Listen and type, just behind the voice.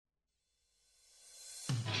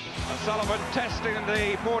O'Sullivan testing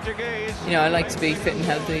the Portuguese. You know, I like to be fit and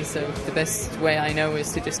healthy, so the best way I know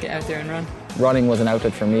is to just get out there and run. Running was an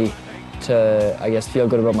outlet for me to, I guess, feel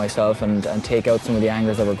good about myself and take out some of the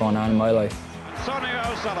angers that were going on in my life. Sonia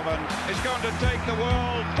O'Sullivan is going to take the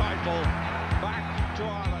world title back to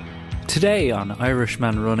Ireland. Today on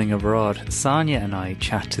Irishman Running Abroad, Sonia and I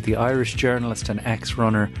chat to the Irish journalist and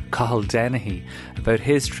ex-runner Cathal Dennehy about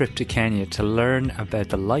his trip to Kenya to learn about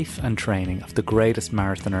the life and training of the greatest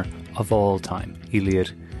marathoner of all time,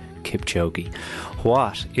 Eliud Kipchoge.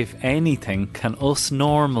 What, if anything, can us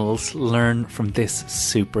normals learn from this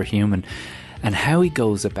superhuman, and how he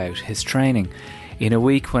goes about his training? In a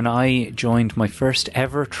week when I joined my first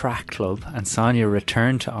ever track club and Sonia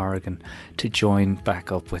returned to Oregon to join back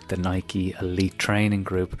up with the Nike Elite Training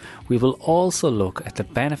Group, we will also look at the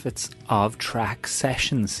benefits of track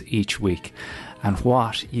sessions each week and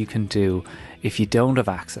what you can do if you don't have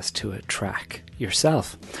access to a track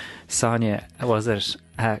yourself. Sonia, was it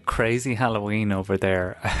a crazy Halloween over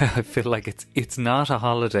there? I feel like it's not a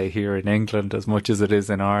holiday here in England as much as it is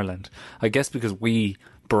in Ireland. I guess because we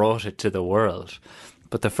brought it to the world,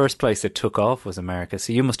 but the first place it took off was America,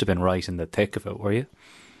 so you must have been right in the thick of it, were you?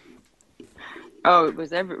 Oh, it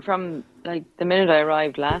was from like the minute I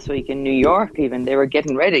arrived last week in New York. Even they were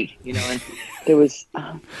getting ready, you know, and there was,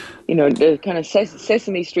 the kind of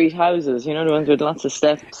Sesame Street houses, you know, the ones with lots of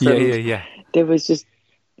steps. Yeah. There was just,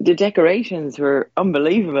 the decorations were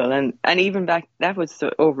unbelievable, and even back, that was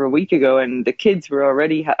over a week ago, and the kids were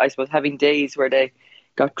already, I suppose, having days where they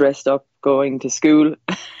got dressed up going to school.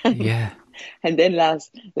 Yeah. And then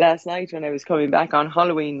last night when I was coming back on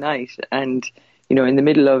Halloween night, and in the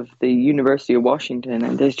middle of the University of Washington,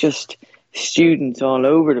 and there's just students all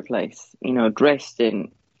over the place, dressed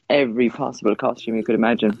in every possible costume you could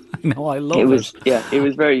imagine. No, I love it. Yeah,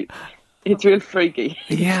 it's real freaky.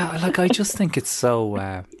 Yeah, like I just think it's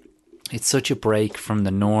so it's such a break from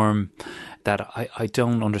the norm that I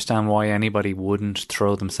don't understand why anybody wouldn't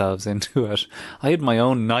throw themselves into it. I had my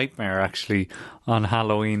own nightmare actually on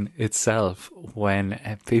Halloween itself,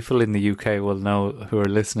 when people in the UK will know, who are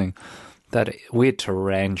listening, that we had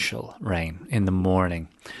torrential rain in the morning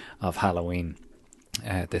of Halloween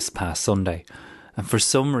this past Sunday. And for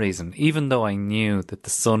some reason, even though I knew that the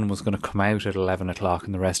sun was going to come out at 11 o'clock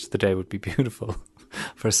and the rest of the day would be beautiful,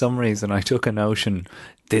 for some reason I took a notion,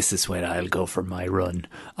 this is when I'll go for my run.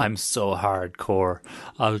 I'm so hardcore.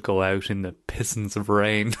 I'll go out in the pissings of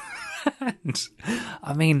rain. And,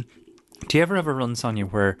 I mean, do you ever have a run, Sonia,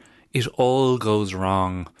 where it all goes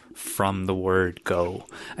wrong from the word go,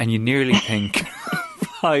 and you nearly think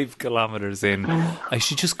 5 kilometres in, I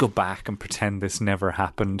should just go back and pretend this never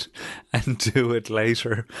happened and do it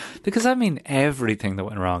later? Because I mean, everything that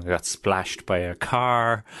went wrong. I got splashed by a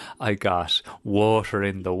car, I got water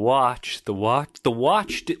in the watch. The watch,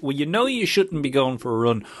 well, you shouldn't be going for a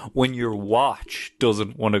run when your watch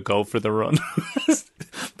doesn't want to go for the run.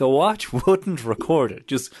 The watch wouldn't record it,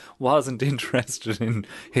 just wasn't interested in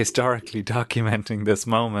historically documenting this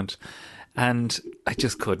moment. And I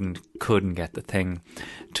just couldn't get the thing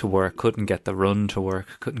to work, couldn't get the run to work,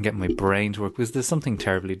 couldn't get my brain to work, because there's something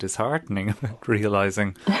terribly disheartening about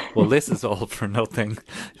realising, well, this is all for nothing,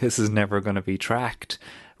 this is never going to be tracked.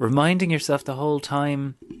 Reminding yourself the whole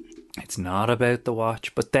time, it's not about the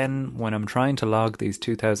watch. But then when I'm trying to log these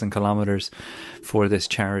 2,000 kilometres for this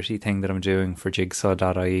charity thing that I'm doing for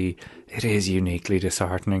Jigsaw.ie, it is uniquely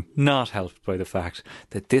disheartening, not helped by the fact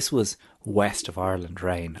that this was west of Ireland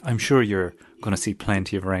rain. I'm sure you're going to see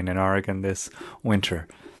plenty of rain in Oregon this winter,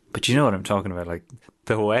 but you know what I'm talking about, like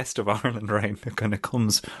the west of Ireland rain that kind of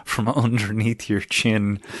comes from underneath your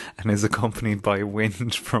chin and is accompanied by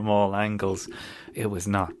wind from all angles. It was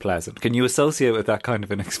not pleasant. Can you associate with that kind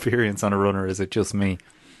of an experience on a run, or is it just me?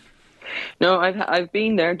 No, I've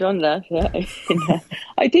been there, done that. Yeah.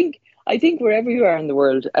 I think wherever you are in the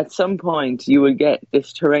world, at some point you will get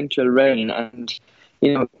this torrential rain, and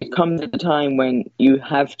it comes at a time when you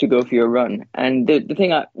have to go for your run. And the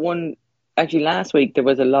thing, actually last week there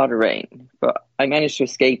was a lot of rain, but I managed to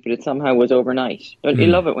escape, but it somehow was overnight. Don't you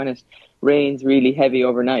love it when it rains really heavy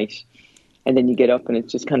overnight? And then you get up and it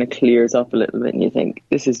just kind of clears up a little bit, and you think,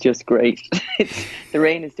 this is just great. The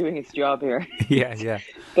rain is doing its job here. Yeah.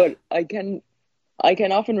 But I can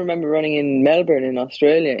often remember running in Melbourne in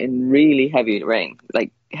Australia in really heavy rain,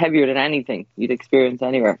 like heavier than anything you'd experience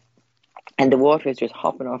anywhere. And the water is just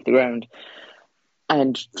hopping off the ground,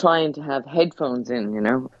 and trying to have headphones in,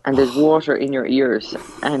 and there's water in your ears,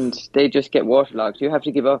 and they just get waterlogged. You have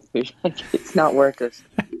to give up. It's not worth it.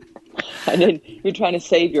 And then you're trying to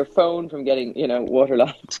save your phone from getting,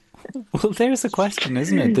 waterlogged. Well, there's a question,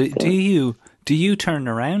 isn't it? Do Do you turn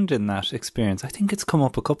around in that experience? I think it's come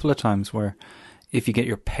up a couple of times where if you get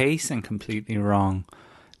your pacing completely wrong,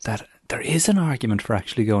 that there is an argument for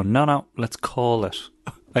actually going, no, let's call it.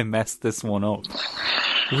 I messed this one up.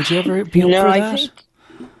 Would you ever be up for that?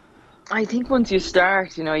 I think once you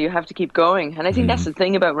start, you have to keep going. And I think that's the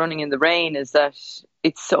thing about running in the rain, is that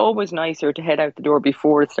it's always nicer to head out the door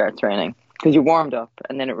before it starts raining, because you're warmed up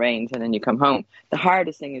and then it rains and then you come home. The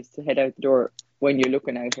hardest thing is to head out the door when you're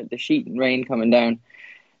looking out at the sheet and rain coming down.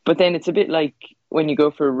 But then it's a bit like when you go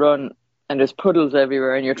for a run and there's puddles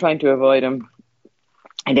everywhere and you're trying to avoid them,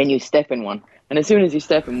 and then you step in one. And as soon as you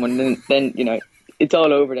step in one, then it's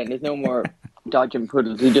all over then. There's no more dodging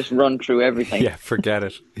puddles. You just run through everything. Yeah, forget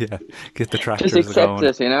it. Yeah, get the tractors going. Just accept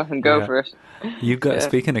going. it, and go for it. You got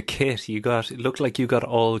Speaking of kit, it looked like you got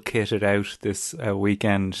all kitted out this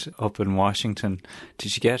weekend up in Washington.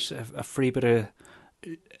 Did you get a free bit of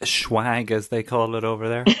swag, as they call it over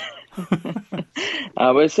there?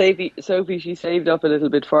 Well, Sophie, she saved up a little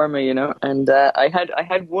bit for me, and I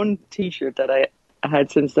had one T-shirt that I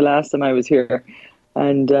had since the last time I was here.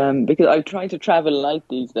 And because I'm trying to travel light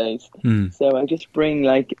these days, so I just bring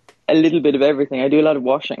like a little bit of everything. I do a lot of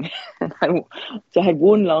washing. So I had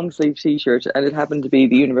one long sleeve T-shirt, and it happened to be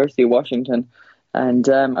the University of Washington. And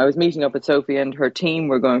I was meeting up with Sophie and her team.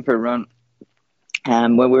 We're going for a run.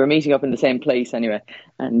 Well, we were meeting up in the same place anyway,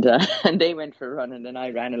 and they went for a run, and then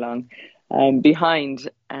I ran along behind.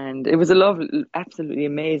 And it was a lovely, absolutely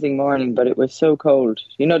amazing morning, but it was so cold.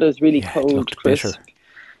 Those really cold, crisp,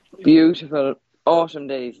 beautiful autumn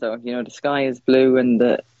days, though. The sky is blue, and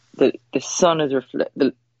the sun is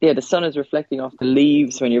the sun is reflecting off the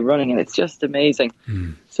leaves when you're running, and it's just amazing.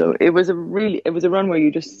 So it was a run where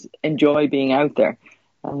you just enjoy being out there.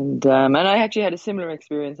 And I actually had a similar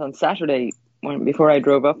experience on Saturday before I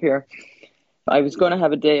drove up here. I was going to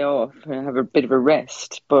have a day off and have a bit of a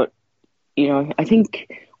rest, but I think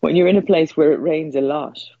when you're in a place where it rains a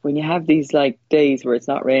lot, when you have these like days where it's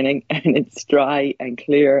not raining and it's dry and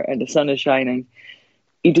clear and the sun is shining,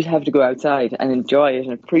 you just have to go outside and enjoy it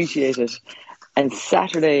and appreciate it. And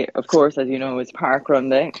Saturday, of course, as you know, is park run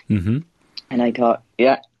day. Mm-hmm. And I thought,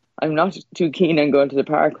 I'm not too keen on going to the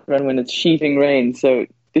park run when it's sheeting rain, so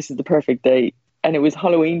this is the perfect day. And it was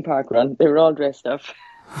Halloween park run. They were all dressed up.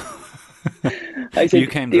 I said, you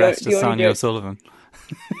came dressed as Sonia O'Sullivan.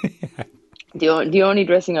 The only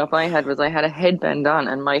dressing up I had was I had a headband on,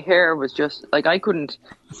 and my hair was just like, I couldn't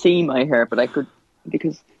see my hair, but I could,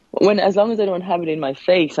 because as long as I don't have it in my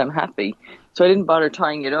face, I'm happy. So I didn't bother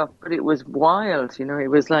tying it up, but it was wild. It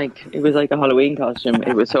was like a Halloween costume.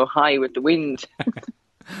 It was so high with the wind.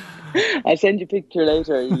 I'll send you a picture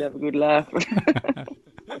later. You'll have a good laugh.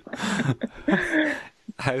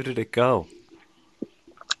 How did it go?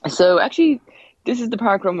 So actually, this is the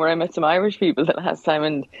park run where I met some Irish people the last time,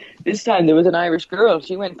 and this time there was an Irish girl.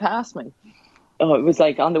 She went past me. Oh, it was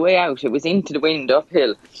like on the way out. It was into the wind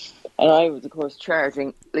uphill, and I was, of course,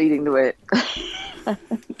 charging, leading the way.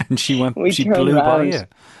 And she blew by you.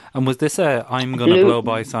 And was this I'm going to blow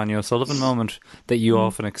by Sonia O'Sullivan moment that you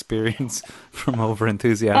often experience from over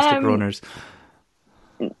enthusiastic runners?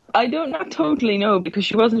 Not totally, no, because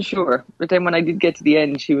she wasn't sure. But then when I did get to the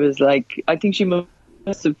end, she was like, I think she must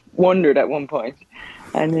have wondered at one point.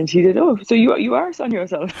 And then she did, so you are Sonia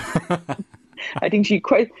O'Sullivan. I think she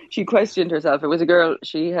questioned herself. It was a girl,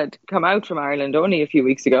 she had come out from Ireland only a few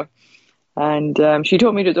weeks ago. And she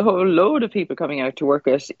told me there's a whole load of people coming out to work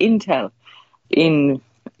at Intel in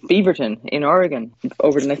Beaverton in Oregon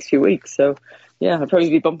over the next few weeks. So yeah, I'll probably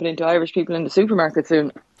be bumping into Irish people in the supermarket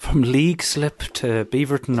soon. From League Slip to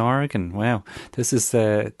Beaverton, Oregon. Wow, this is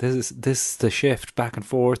the shift back and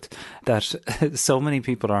forth that so many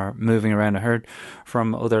people are moving around. I heard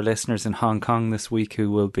from other listeners in Hong Kong this week who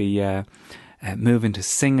will be moving to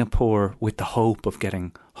Singapore with the hope of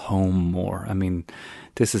getting home more. I mean,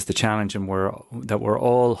 this is the challenge, and we're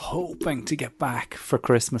all hoping to get back for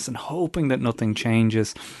Christmas and hoping that nothing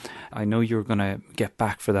changes. I know you're going to get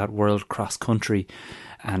back for that World Cross Country,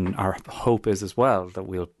 and our hope is as well that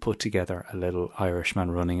we'll put together a little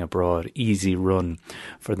Irishman running abroad easy run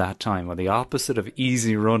for that time. Well, the opposite of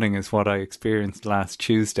easy running is what I experienced last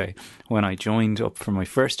Tuesday when I joined up for my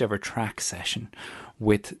first ever track session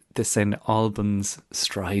with the St. Albans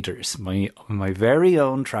Striders, my very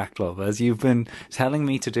own track club, as you've been telling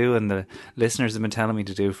me to do, and the listeners have been telling me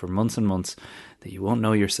to do for months and months, that you won't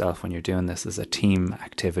know yourself when you're doing this as a team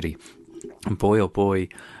activity. And boy, oh boy,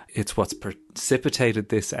 it's what's precipitated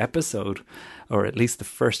this episode, or at least the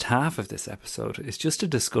first half of this episode, is just a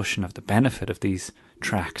discussion of the benefit of these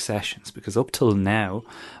track sessions, because up till now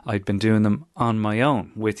I'd been doing them on my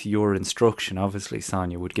own with your instruction. Obviously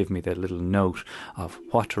Sonia would give me the little note of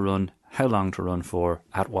what to run, how long to run for,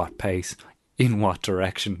 at what pace, in what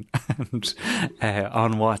direction, and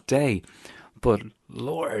on what day. But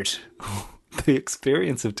Lord, the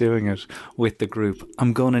experience of doing it with the group,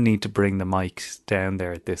 I'm going to need to bring the mics down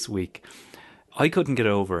there this week. I couldn't get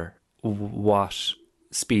over what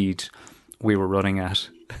speed we were running at.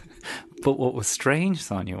 But what was strange,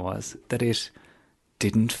 Sonia, was that it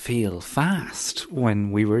didn't feel fast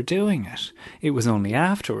when we were doing it. It was only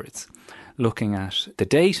afterwards, looking at the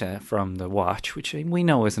data from the watch, which we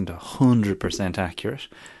know isn't 100% accurate,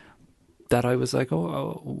 that I was like,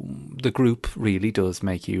 oh, the group really does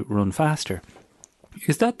make you run faster.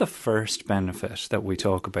 Is that the first benefit that we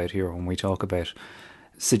talk about here when we talk about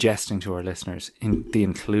suggesting to our listeners in the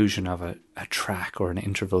inclusion of a track or an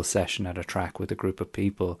interval session at a track with a group of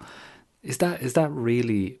people? Is that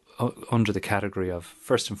really under the category of,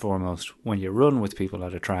 first and foremost, when you run with people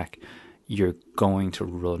at a track, you're going to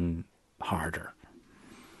run harder?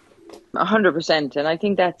 100%. And I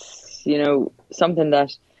think that's, something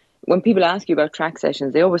that when people ask you about track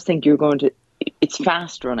sessions, they always think it's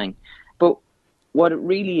fast running. But what it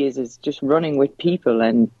really is just running with people,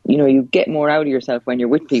 and, you get more out of yourself when you're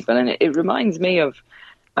with people. And it reminds me of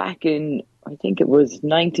back in, I think it was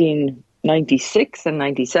 1996 and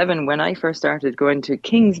 97 when I first started going to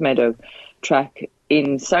Kingsmeadow track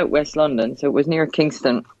in southwest London. So it was near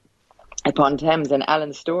Kingston upon Thames, and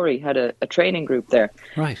Alan Story had a training group there.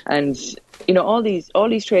 Right. And, all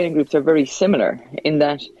these training groups are very similar in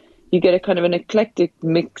that you get a kind of an eclectic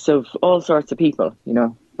mix of all sorts of people,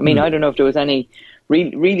 I don't know if there was any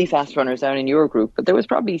really fast runners down in your group, but there was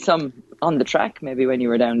probably some on the track maybe when you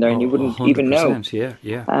were down there and you wouldn't even know.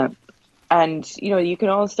 Yeah. And, you can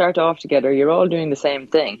all start off together. You're all doing the same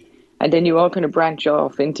thing. And then you all kind of branch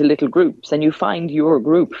off into little groups and you find your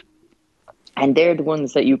group. And they're the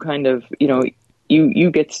ones that you kind of,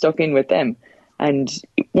 you get stuck in with them. And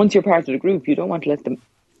once you're part of the group, you don't want to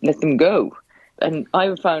let them go. And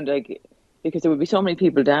I found, because there would be so many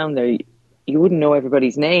people down there, you wouldn't know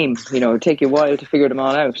everybody's name. It would take you a while to figure them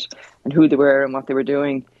all out and who they were and what they were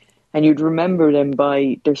doing. And you'd remember them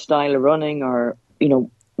by their style of running or,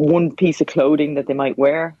 one piece of clothing that they might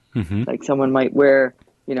wear. Mm-hmm. Like someone might wear,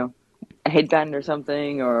 a headband or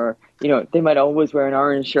something, or, they might always wear an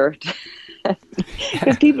orange shirt.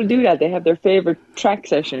 Because people do that. They have their favourite track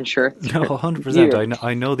session shirts. No, 100%.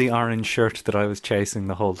 I know the orange shirt that I was chasing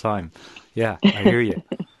the whole time. Yeah, I hear you.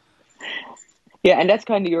 Yeah, and that's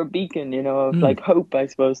kind of your beacon, of like hope, I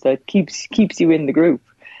suppose, that keeps you in the group.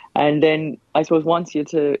 And then I suppose wants you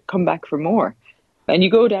to come back for more. And you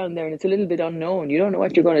go down there and it's a little bit unknown. You don't know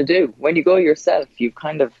what you're going to do. When you go yourself, you've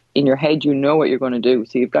kind of, in your head, you know what you're going to do.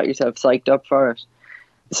 So you've got yourself psyched up for it.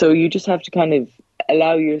 So you just have to kind of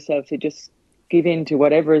allow yourself to just give in to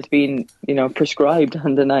whatever has been, prescribed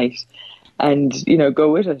on the night and,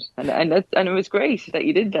 go with it. And it was great that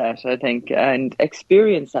you did that, I think, and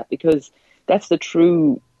experience that, because that's the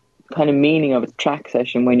true kind of meaning of a track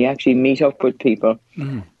session, when you actually meet up with people.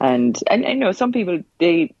 And some people,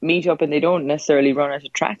 they meet up and they don't necessarily run at a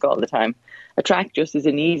track all the time. A track just is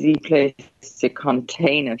an easy place to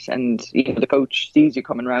contain it, and the coach sees you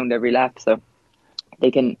coming around every lap, so they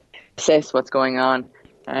can assess what's going on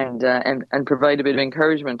and provide a bit of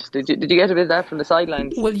encouragement. Did you get a bit of that from the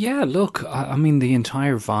sidelines? Well, yeah, look, I mean, the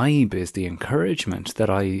entire vibe is the encouragement that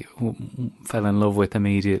I fell in love with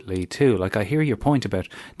immediately too. Like, I hear your point about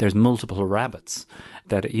there's multiple rabbits,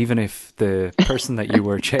 that even if the person that you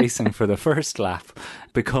were chasing for the first lap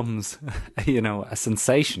becomes, a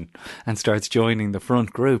sensation and starts joining the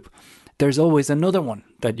front group, there's always another one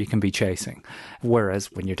that you can be chasing.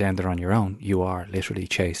 Whereas when you're down there on your own, you are literally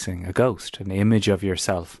chasing a ghost, an image of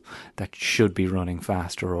yourself that should be running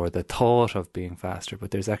faster, or the thought of being faster.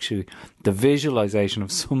 But there's actually the visualization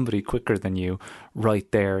of somebody quicker than you right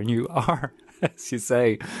there. And you are, as you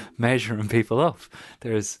say, measuring people up.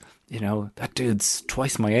 There's, that dude's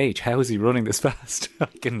twice my age. How is he running this fast? I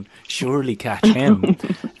can surely catch him.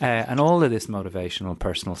 And all of this motivational,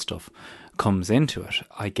 personal stuff comes into it.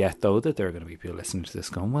 I get, though, that there are going to be people listening to this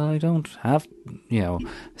going, well, I don't have, a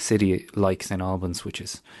city like St Albans, which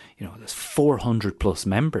is, there's 400 plus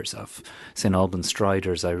members of St Albans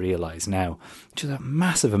Striders, I realise now, which is a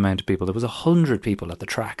massive amount of people. There was 100 people at the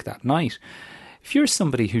track that night. If you're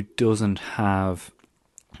somebody who doesn't have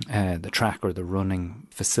the track or the running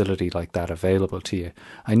facility like that available to you,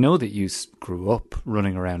 I know that you grew up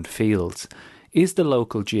running around fields. Is the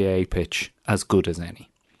local GAA pitch as good as any?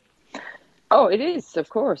 Oh, it is, of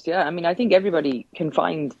course, yeah. I mean, I think everybody can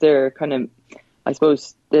find their kind of, I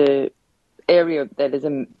suppose, the area that is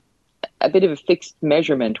a bit of a fixed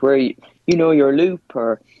measurement where you know your loop,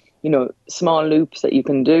 or, small loops that you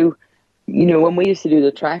can do. when we used to do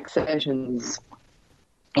the track sessions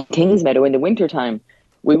in Kingsmeadow in the winter time,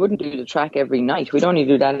 we wouldn't do the track every night. We'd only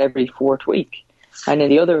do that every fourth week. And in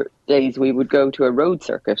the other days, we would go to a road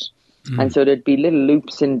circuit. And so there'd be little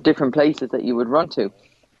loops in different places that you would run to.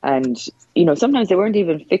 And, sometimes they weren't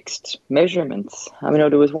even fixed measurements. I mean,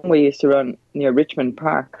 there was one we used to run near Richmond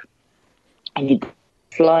Park, and you'd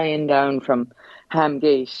flying down from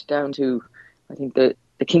Hamgate down to, I think, the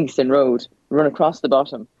Kingston Road, run across the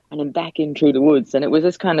bottom, and then back in through the woods. And it was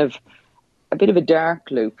this kind of a bit of a dark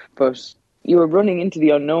loop, but you were running into the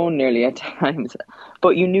unknown nearly at times,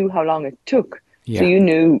 but you knew how long it took. Yeah. So you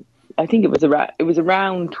knew, I think it was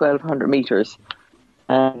around 1,200 meters.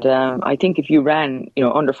 And I think if you ran,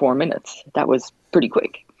 under 4 minutes, that was pretty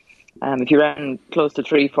quick. If you ran close to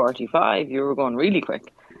 3:45, you were going really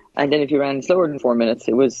quick. And then if you ran slower than 4 minutes,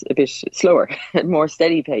 it was a bit slower, more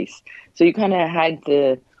steady pace. So you kind of had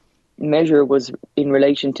the measure was in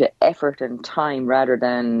relation to effort and time rather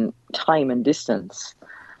than time and distance.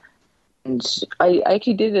 And I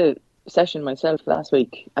actually did a session myself last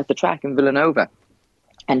week at the track in Villanova.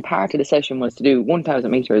 And part of the session was to do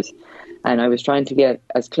 1,000 meters. And I was trying to get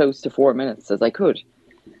as close to 4 minutes as I could.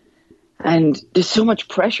 And there's so much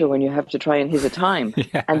pressure when you have to try and hit a time.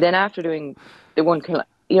 Yeah. And then after doing the 1 kilometer,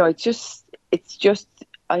 it's just,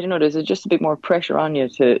 I don't know, there's just a bit more pressure on you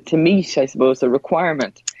to meet, I suppose, the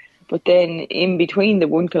requirement. But then in between the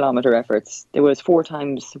 1 kilometer efforts, there was 4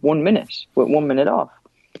 times 1 minute with 1 minute off.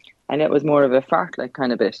 And it was more of a fartlek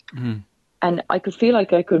kind of bit. And I could feel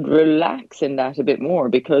like I could relax in that a bit more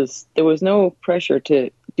because there was no pressure to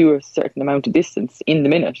do a certain amount of distance in the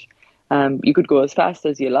minute. You could go as fast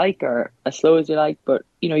as you like or as slow as you like, but,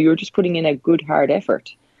 you were just putting in a good hard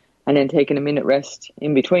effort and then taking a minute rest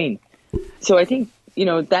in between. So I think,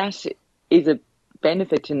 that is a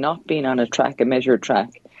benefit to not being on a measured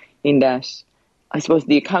track, in that I suppose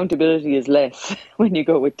the accountability is less when you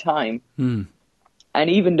go with time. And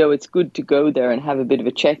even though it's good to go there and have a bit of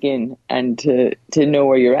a check-in and to know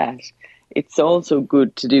where you're at, it's also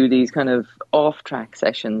good to do these kind of off-track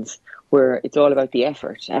sessions where it's all about the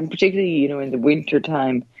effort. And particularly, in the winter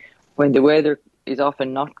time when the weather is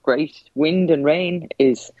often not great, wind and rain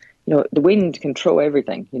is, the wind can throw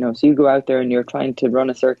everything, so you go out there and you're trying to run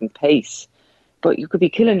a certain pace, but you could be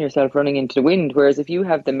killing yourself running into the wind. Whereas if you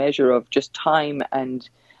have the measure of just time and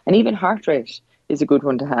even heart rate is a good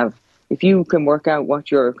one to have. If you can work out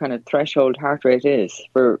what your kind of threshold heart rate is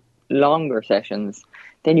for longer sessions,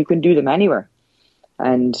 then you can do them anywhere.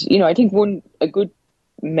 And, I think a good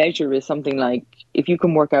measure is something like if you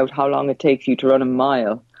can work out how long it takes you to run a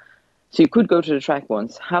mile. So you could go to the track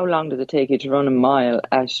once. How long does it take you to run a mile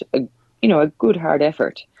at a good hard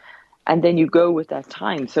effort? And then you go with that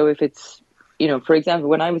time. So if it's, for example,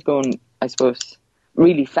 when I was going, I suppose,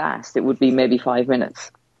 really fast, it would be maybe 5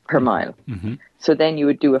 minutes per mile. So then you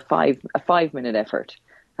would do a 5 minute effort.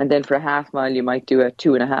 And then for a half mile, you might do a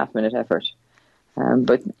 2.5 minute effort.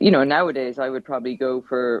 But, nowadays I would probably go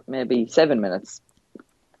for maybe 7 minutes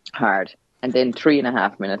hard and then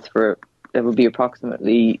 3.5 minutes that would be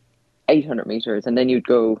approximately 800 meters. And then you'd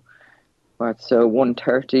go,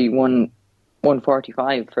 130,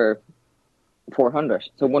 145 for 400.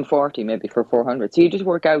 So 140 maybe for 400. So you just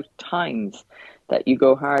work out times that you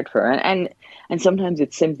go hard for. And sometimes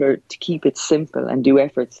it's simpler to keep it simple and do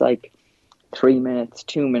efforts like 3 minutes,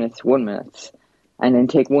 2 minutes, 1 minute, and then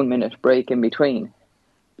take 1 minute break in between,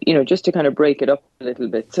 just to kind of break it up a little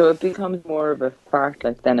bit. So it becomes more of a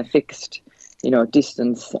fartlek than a fixed,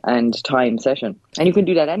 distance and time session. And you can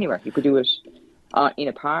do that anywhere. You could do it in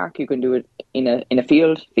a park. You can do it in a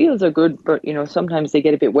field. Fields are good, but, sometimes they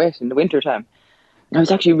get a bit wet in the wintertime. I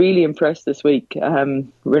was actually really impressed this week.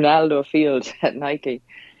 Ronaldo Field at Nike.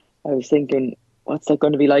 I was thinking, what's that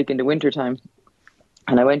going to be like in the wintertime?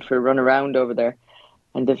 And I went for a run around over there.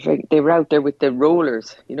 And they were out there with the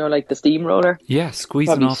rollers, like the steamroller. Yeah,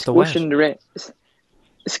 squeezing off the wet.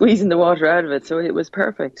 Squeezing the water out of it. So it was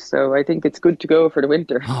perfect. So I think it's good to go for the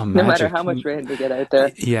winter, no matter how much rain they get out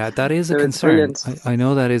there. Yeah, that is a concern. I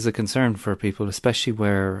know that is a concern for people, especially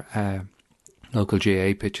where local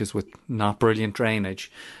GA pitches with not brilliant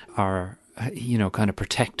drainage are, kind of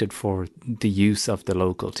protected for the use of the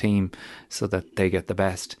local team so that they get the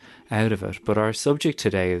best out of it. But our subject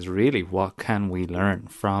today is really what can we learn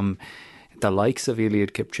from the likes of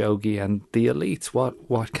Eliud Kipchoge and the elites,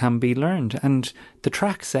 what can be learned. And the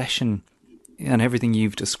track session and everything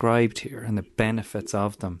you've described here and the benefits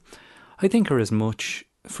of them, I think are as much,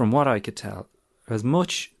 from what I could tell, as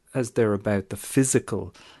much as they're about the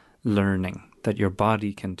physical learning that your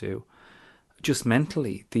body can do. Just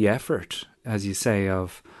mentally, the effort, as you say,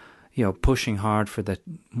 of pushing hard for the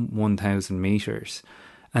 1,000 meters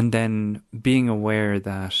And then being aware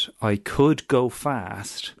that I could go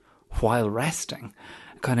fast while resting,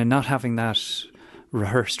 kind of not having that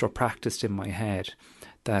rehearsed or practiced in my head,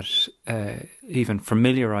 that even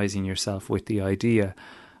familiarising yourself with the idea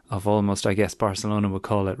of almost, I guess Barcelona would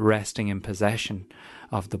call it, resting in possession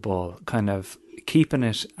of the ball, kind of keeping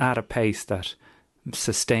it at a pace that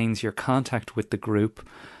sustains your contact with the group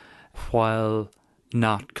while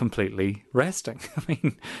not completely resting. I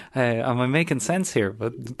mean, am I making sense here?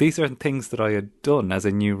 But these are things that I had done as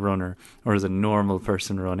a new runner or as a normal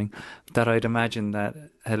person running that I'd imagine that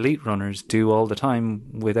elite runners do all the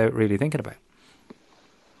time without really thinking about.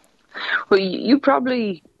 Well, you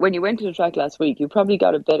probably, when you went to the track last week, you probably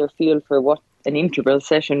got a better feel for what an interval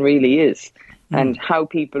session really is and how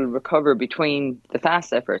people recover between the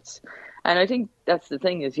fast efforts. And I think that's the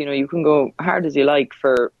thing is, you can go hard as you like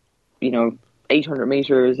for, 800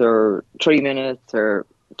 meters or 3 minutes or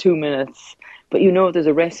 2 minutes, but there's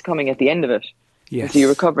a rest coming at the end of it. Yes. So you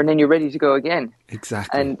recover and then you're ready to go again.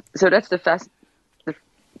 Exactly. And so that's the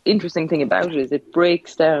interesting thing about it is it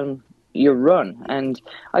breaks down your run. And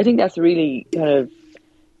I think that's a really kind of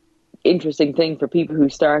interesting thing for people who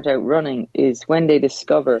start out running is when they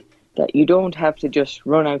discover that you don't have to just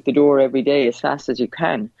run out the door every day as fast as you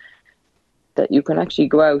can, that you can actually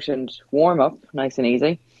go out and warm up nice and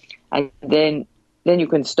easy. And then you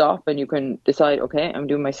can stop and you can decide, okay, I'm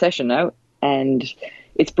doing my session now. And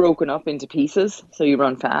it's broken up into pieces. So you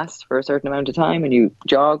run fast for a certain amount of time and you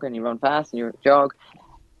jog and you run fast and you jog.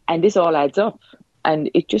 And this all adds up. And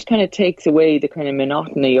it just kind of takes away the kind of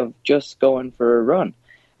monotony of just going for a run.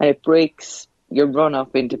 And it breaks your run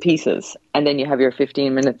up into pieces. And then you have your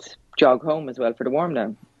 15 minutes jog home as well for the warm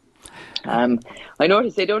down. I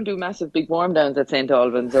noticed they don't do massive big warm downs at St.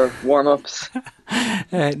 Albans or warm ups.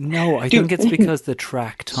 No, I think it's because the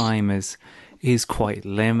track time is quite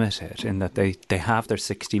limited in that they have their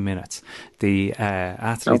 60 minutes. The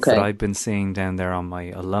athletes that I've been seeing down there on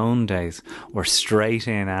my alone days were straight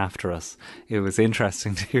in after us. It was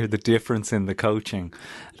interesting to hear the difference in the coaching,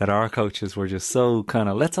 that our coaches were just so kind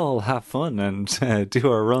of, let's all have fun and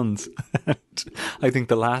do our runs. I think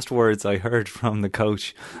the last words I heard from the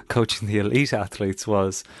coach coaching the elite athletes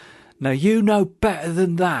was, now you know better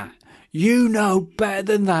than that. You know better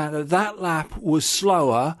than that lap was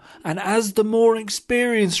slower, and as the more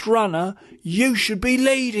experienced runner, you should be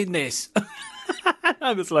leading this.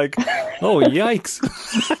 I was like, oh, yikes.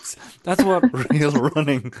 That's what real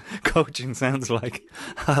running coaching sounds like.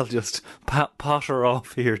 I'll just potter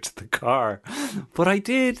off here to the car. But I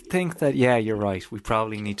did think that, yeah, you're right. We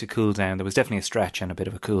probably need to cool down. There was definitely a stretch and a bit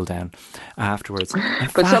of a cool down afterwards. I'm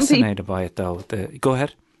fascinated by it, though. Go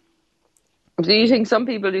ahead. Do you think some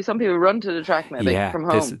people run to the track maybe from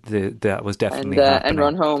home? That was definitely and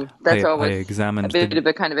run home. That's always examined a bit of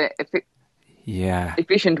a kind of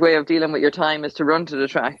efficient way of dealing with your time is to run to the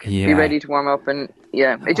track, be ready to warm up, and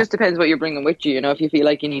it just depends what you're bringing with you. If you feel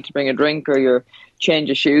like you need to bring a drink or your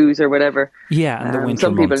change of shoes or whatever. Yeah, and the winter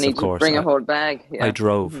some people months, need to bring a whole bag. Yeah. I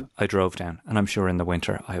drove down, and I'm sure in the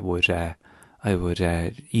winter I would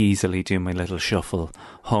easily do my little shuffle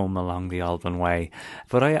home along the Alban Way.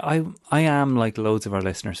 But I am, like loads of our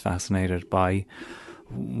listeners, fascinated by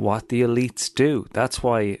what the elites do. That's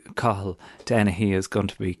why Cathal Dennehy is going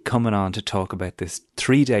to be coming on to talk about this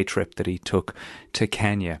 3-day trip that he took to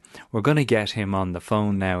Kenya. We're going to get him on the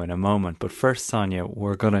phone now in a moment. But first, Sonia,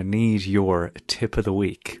 we're going to need your tip of the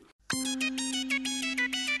week.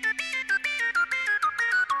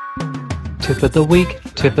 Tip of the week,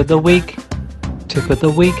 tip of the week. Tip of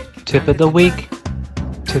the week, tip of the week,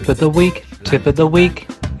 tip of the week, tip of the week.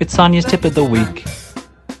 It's Sonia's tip of the week.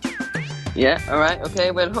 Yeah, all right,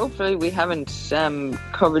 okay. Well, hopefully we haven't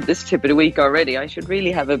covered this tip of the week already. I should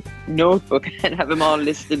really have a notebook and have them all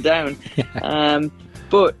listed down.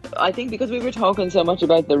 But I think because we were talking so much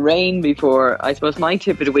about the rain before, I suppose my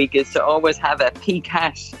tip of the week is to always have a peak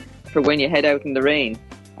hat for when you head out in the rain.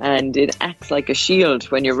 And it acts like a shield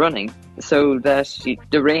when you're running so that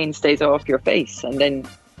the rain stays off your face and then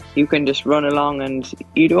you can just run along and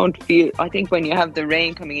you don't feel... I think when you have the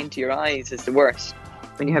rain coming into your eyes is the worst.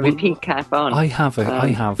 When you have your peak cap on. I have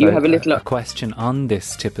a question on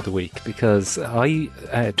this tip of the week because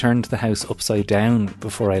I turned the house upside down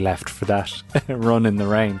before I left for that run in the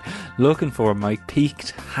rain looking for my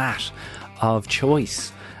peaked hat of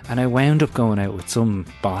choice. And I wound up going out with some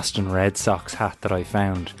Boston Red Sox hat that I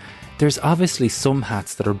found. There's obviously some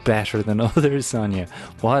hats that are better than others, Sonia.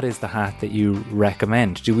 What is the hat that you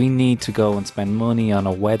recommend? Do we need to go and spend money on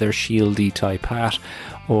a weather shieldy type hat?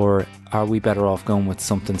 Or are we better off going with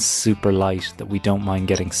something super light that we don't mind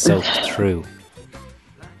getting soaked through?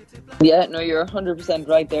 Yeah, no, you're 100%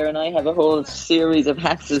 right there. And I have a whole series of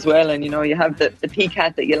hats as well. And, you have the peak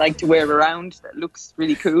hat that you like to wear around that looks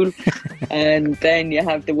really cool. And then you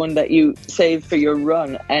have the one that you save for your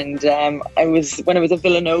run. And when I was at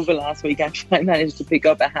Villanova last week, actually, I managed to pick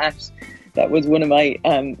up a hat. That was one of my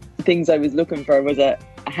things I was looking for, was a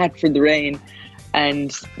hat for the rain.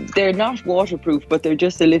 And they're not waterproof, but they're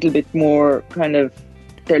just a little bit more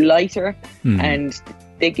they're lighter. And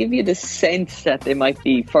they give you the sense that they might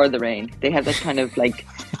be for the rain. They have that kind of rain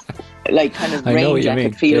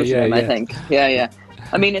jacket feel to them, I think. Yeah.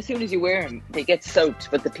 I mean, as soon as you wear them, they get soaked,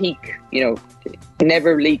 but the peak,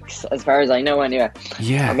 never leaks as far as I know anyway.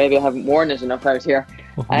 Yeah. Or maybe I haven't worn it enough out here.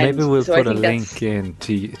 Well, maybe we'll put a link in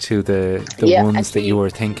to the ones that you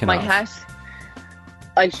were thinking my of. My hat,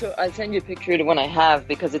 I'll send you a picture of the one I have,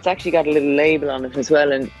 because it's actually got a little label on it as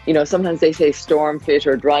well. And sometimes they say storm fit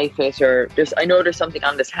or dry fit, or I know there's something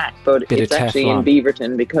on this hat, but it's actually in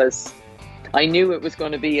Beaverton, because I knew it was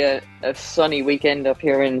going to be a sunny weekend up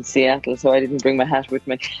here in Seattle, so I didn't bring my hat with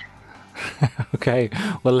me. Okay,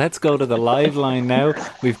 well, let's go to the live line now.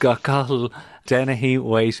 We've got Cathal Dennehy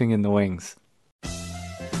waiting in the wings.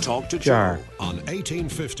 Talk to Joe on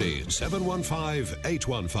 1850 715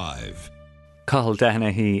 815. Cathal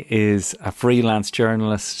Dennehy is a freelance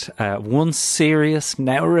journalist, once serious,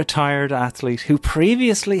 now retired athlete who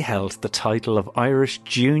previously held the title of Irish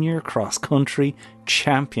Junior Cross Country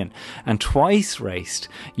Champion and twice raced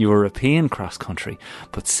European cross country.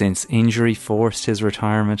 But since injury forced his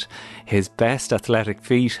retirement, his best athletic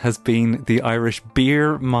feat has been the Irish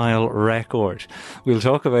beer mile record. We'll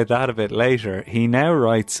talk about that a bit later. He now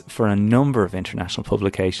writes for a number of international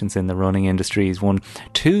publications in the running industry. He's won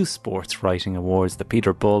 2 sports writing awards, the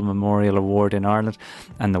Peter Bull Memorial Award in Ireland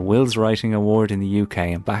and the Wills Writing Award in the UK.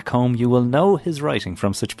 And back home you will know his writing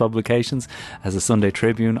from such publications as the Sunday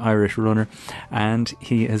Tribune, Irish Runner, and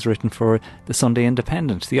he has written for the Sunday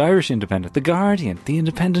Independent, the Irish Independent, the Guardian, the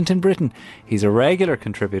Independent in Britain. He's a regular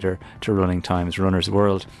contributor to Running Times, Runner's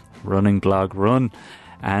World, Running Blog Run,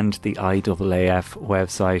 and the IAAF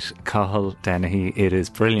website. Cathal Dennehy, it is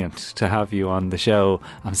brilliant to have you on the show.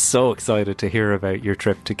 I'm so excited to hear about your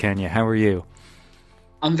trip to Kenya. How are you?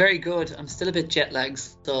 I'm very good. I'm still a bit jet lagged,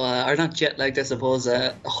 so or not jet lagged, I suppose.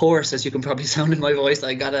 Hoarse, as you can probably sound in my voice.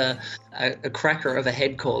 I got a cracker of a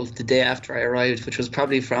head cold the day after I arrived, which was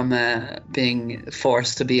probably from being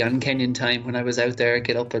forced to be on Kenyan time when I was out there,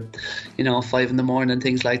 get up at 5 a.m. and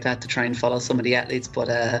things like that to try and follow some of the athletes. But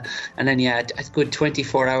and then a good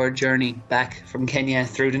 24-hour journey back from Kenya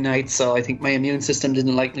through the night. So I think my immune system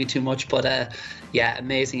didn't like me too much, but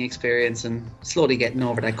amazing experience and slowly getting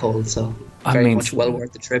over that cold. So very much well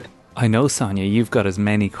worth the trip. I know, Sonia, you've got as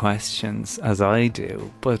many questions as I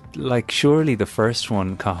do, but surely the first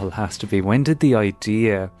one, Cathal, has to be, when did the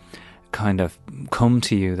idea kind of come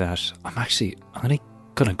to you that I'm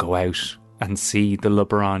going to go out and see the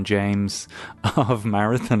LeBron James of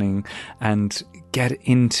marathoning and get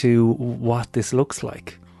into what this looks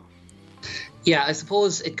like? Yeah, I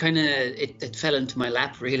suppose it kind of it fell into my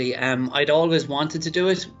lap, really. I'd always wanted to do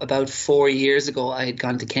it. About 4 years ago, I had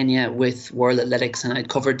gone to Kenya with World Athletics and I'd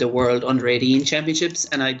covered the World Under-18 Championships,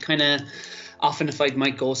 and I'd kind of often, if I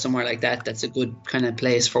might go somewhere like that, that's a good kind of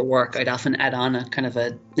place for work, I'd often add on a kind of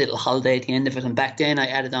a little holiday at the end of it. And back then I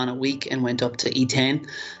added on a week and went up to E10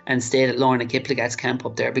 and stayed at Lorna Kiplagat's camp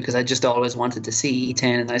up there, because I just always wanted to see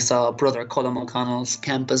E10, and I saw Brother Colm O'Connell's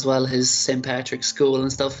camp as well, his St. Patrick's School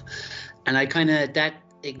and stuff. And I kind of, that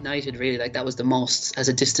ignited really, that was the most, as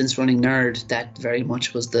a distance running nerd, that very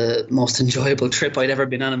much was the most enjoyable trip I'd ever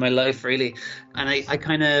been on in my life, really. And I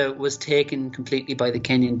kind of was taken completely by the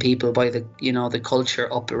Kenyan people, by the the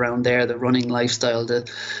culture up around there, the running lifestyle,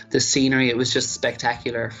 the scenery. It was just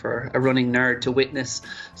spectacular for a running nerd to witness.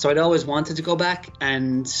 So I'd always wanted to go back,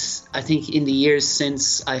 and I think in the years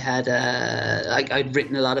since I had I'd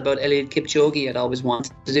written a lot about Eliud Kipchoge. I'd always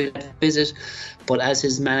wanted to do that visit, but as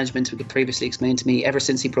his management had previously explained to me, ever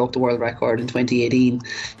since he broke the world record in 2018,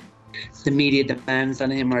 the media demands on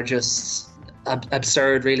him are just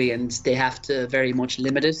absurd, really, and they have to very much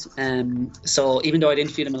limit it. So even though I'd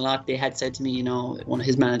interviewed him a lot, they had said to me, one of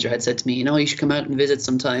his manager had said to me, you should come out and visit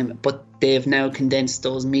sometime. But they've now condensed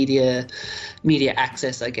those media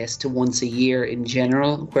access, I guess, to once a year in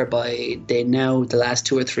general, whereby they now, the last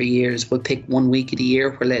 2 or 3 years, will pick 1 week of the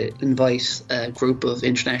year where they invite a group of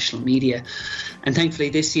international media. And thankfully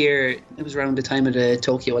this year, it was around the time of the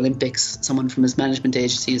Tokyo Olympics, someone from his management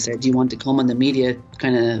agency said, do you want to come on the media,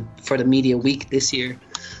 kind of for the media week this year?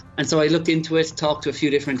 And so I looked into it, talked to a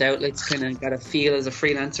few different outlets, kind of got a feel as a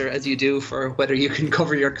freelancer, as you do, for whether you can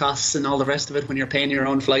cover your costs and all the rest of it when you're paying your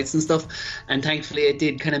own flights and stuff. And thankfully it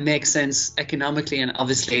did kind of make sense economically, and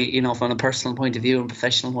obviously, you know, from a personal point of view and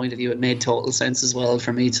professional point of view, it made total sense as well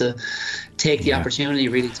for me to take the opportunity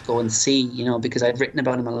really to go and see, you know, because I'd written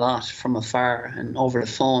about him a lot from afar and over the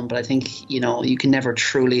phone, but I think, you know, you can never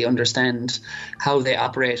truly understand how they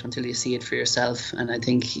operate until you see it for yourself. And I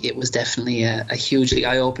think it was definitely a hugely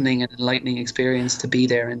eye-opening and enlightening experience to be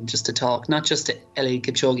there and just to talk, not just to Eliud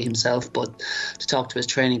Kipchoge himself, but to talk to his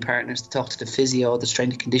training partners, to talk to the physio, the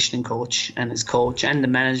strength and conditioning coach and his coach and the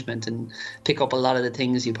management, and pick up a lot of the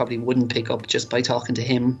things you probably wouldn't pick up just by talking to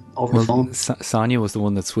him over the phone. Sonia was the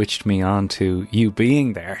one that switched me on to you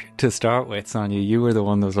being there to start with. Sonia, you were the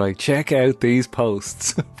one that was like, check out these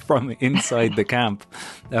posts from inside the camp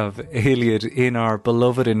of Eliud in our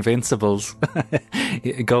beloved Invincibles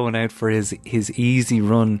going out for his easy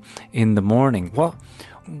run in the morning.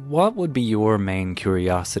 What would be your main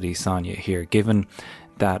curiosity, Sonia, here, given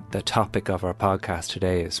that the topic of our podcast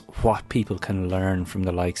today is what people can learn from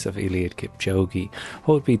the likes of Eliud Kipchoge?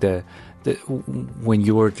 What would be the when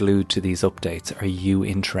you're glued to these updates, are you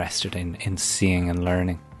interested in seeing and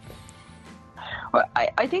learning? Well,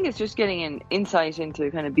 I think it's just getting an insight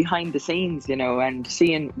into kind of behind the scenes, you know, and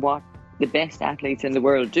seeing what the best athletes in the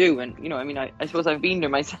world do. And, you know, I mean, I suppose I've been there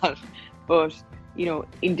myself, but, you know,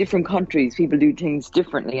 in different countries, people do things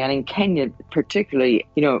differently. And in Kenya particularly,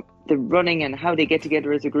 you know, the running and how they get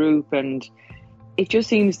together as a group, and it just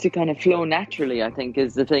seems to kind of flow naturally, I think,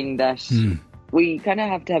 is the thing that we kind of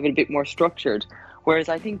have to have it a bit more structured. Whereas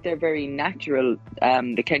I think they're very natural,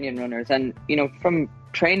 the Kenyan runners. And, you know, from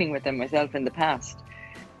training with them myself in the past,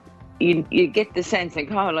 you get the sense, and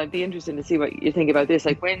Carl, I'd be interested to see what you think about this.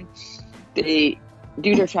 Like when they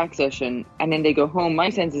do their track session and then they go home, my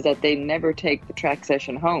sense is that they never take the track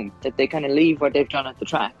session home, that they kind of leave what they've done at the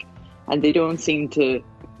track, and they don't seem to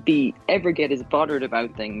ever get as bothered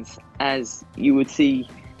about things as you would see,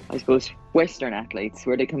 I suppose, Western athletes,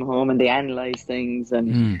 where they come home and they analyze things,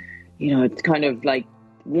 and you know, it's kind of like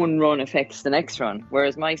one run affects the next run.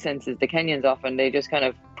 Whereas my sense is the Kenyans often, they just kind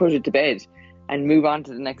of put it to bed and move on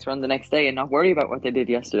to the next run the next day and not worry about what they did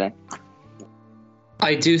yesterday.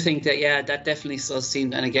 I do think that, yeah, that definitely does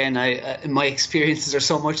seem, and again, my experiences are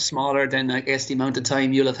so much smaller than, I guess, the amount of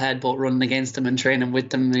time you'll have had both running against them and training with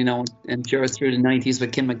them, you know, and through the 90s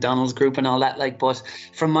with Kim McDonald's group and all that. Like, but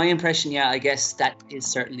from my impression, yeah, I guess that is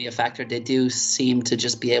certainly a factor. They do seem to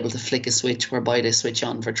just be able to flick a switch whereby they switch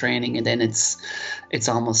on for training, and then it's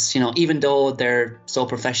almost, you know, even though they're so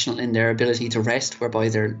professional in their ability to rest, whereby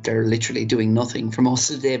they're literally doing nothing for most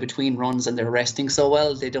of the day between runs and they're resting so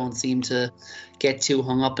well, they don't seem to get too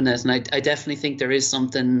hung up in it. And I definitely think there is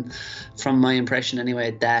something, from my impression anyway,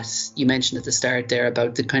 that you mentioned at the start there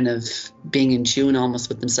about the kind of being in tune almost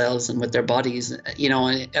with themselves and with their bodies. You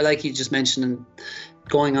know, like you just mentioned,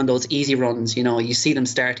 going on those easy runs, you know, you see them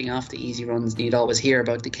starting off the easy runs and you'd always hear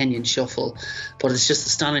about the Kenyan shuffle, but it's just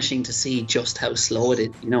astonishing to see just how slow it is.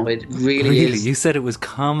 You know, it really is. You said it was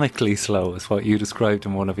comically slow, is what you described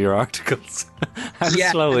in one of your articles. How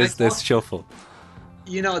slow is this shuffle?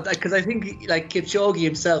 You know, because I think, like Kipchoge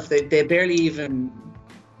himself, they barely even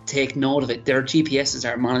take note of it. Their GPSs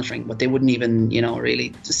are monitoring, but they wouldn't even, you know,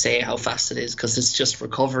 really say how fast it is, because it's just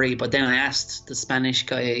recovery. But then I asked the Spanish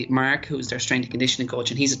guy, Mark, who's their strength and conditioning coach,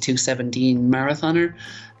 and he's a 2:17 marathoner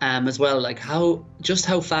as well, like how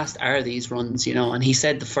fast are these runs, you know? And he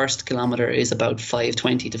said the first kilometre is about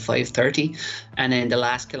 5:20 to 5:30, and then the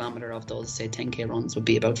last kilometre of those, say, 10k runs would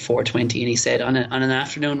be about 4:20. And he said on an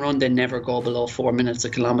afternoon run, they never go below 4 minutes a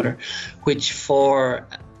kilometre, which for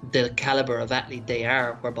the caliber of athlete they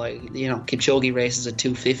are, whereby, you know, Kipchoge races at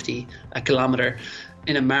 2:50 a kilometre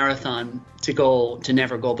in a marathon, to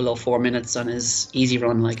never go below 4 minutes on his easy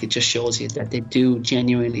run, like, it just shows you that they do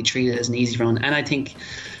genuinely treat it as an easy run. And I think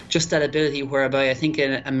just that ability whereby I think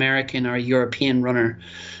an American or European runner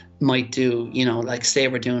might do, you know, like say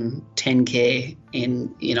we're doing 10k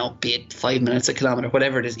in, you know, be it 5 minutes a kilometre,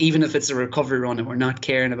 whatever it is, even if it's a recovery run and we're not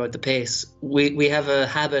caring about the pace, we have a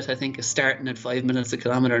habit, I think, of starting at 5 minutes a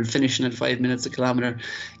kilometre and finishing at 5 minutes a kilometre,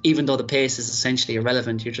 even though the pace is essentially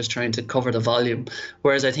irrelevant. You're just trying to cover the volume.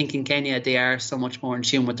 Whereas I think in Kenya they are so much more in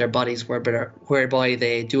tune with their bodies, whereby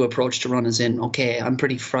they do approach the run as in, okay, I'm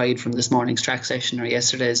pretty fried from this morning's track session or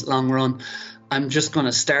yesterday's long run, I'm just going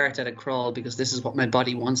to start at a crawl because this is what my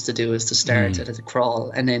body wants to do, is to start at a crawl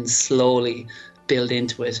and then slowly build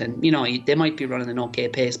into it. And, you know, they might be running an okay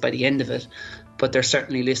pace by the end of it, but they're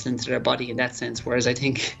certainly listening to their body in that sense. Whereas I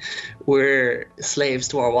think we're slaves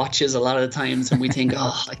to our watches a lot of the times, and we think,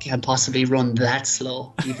 oh, I can't possibly run that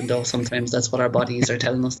slow, even though sometimes that's what our bodies are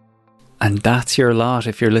telling us. And that's your lot.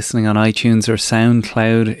 If you're listening on iTunes or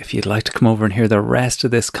SoundCloud, if you'd like to come over and hear the rest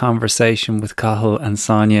of this conversation with Cathal and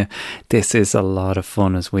Sonia, this is a lot of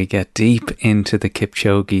fun as we get deep into the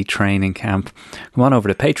Kipchoge training camp. Come on over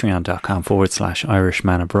to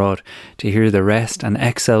patreon.com/Irishman Abroad to hear the rest and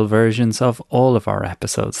Excel versions of all of our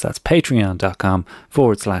episodes. That's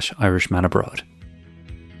patreon.com/Irishman Abroad.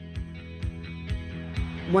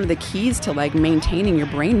 One of the keys to like maintaining your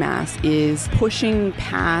brain mass is pushing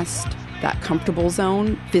past that comfortable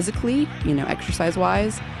zone physically, exercise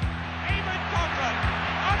wise. Eamon Coughlin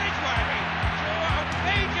on his way to a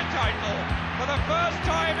major title for the first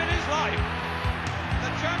time in his life.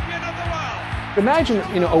 The champion of the world. Imagine,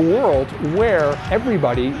 a world where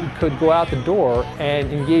everybody could go out the door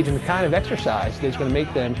and engage in the kind of exercise that's going to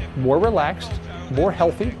make them more relaxed, more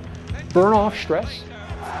healthy, burn off stress,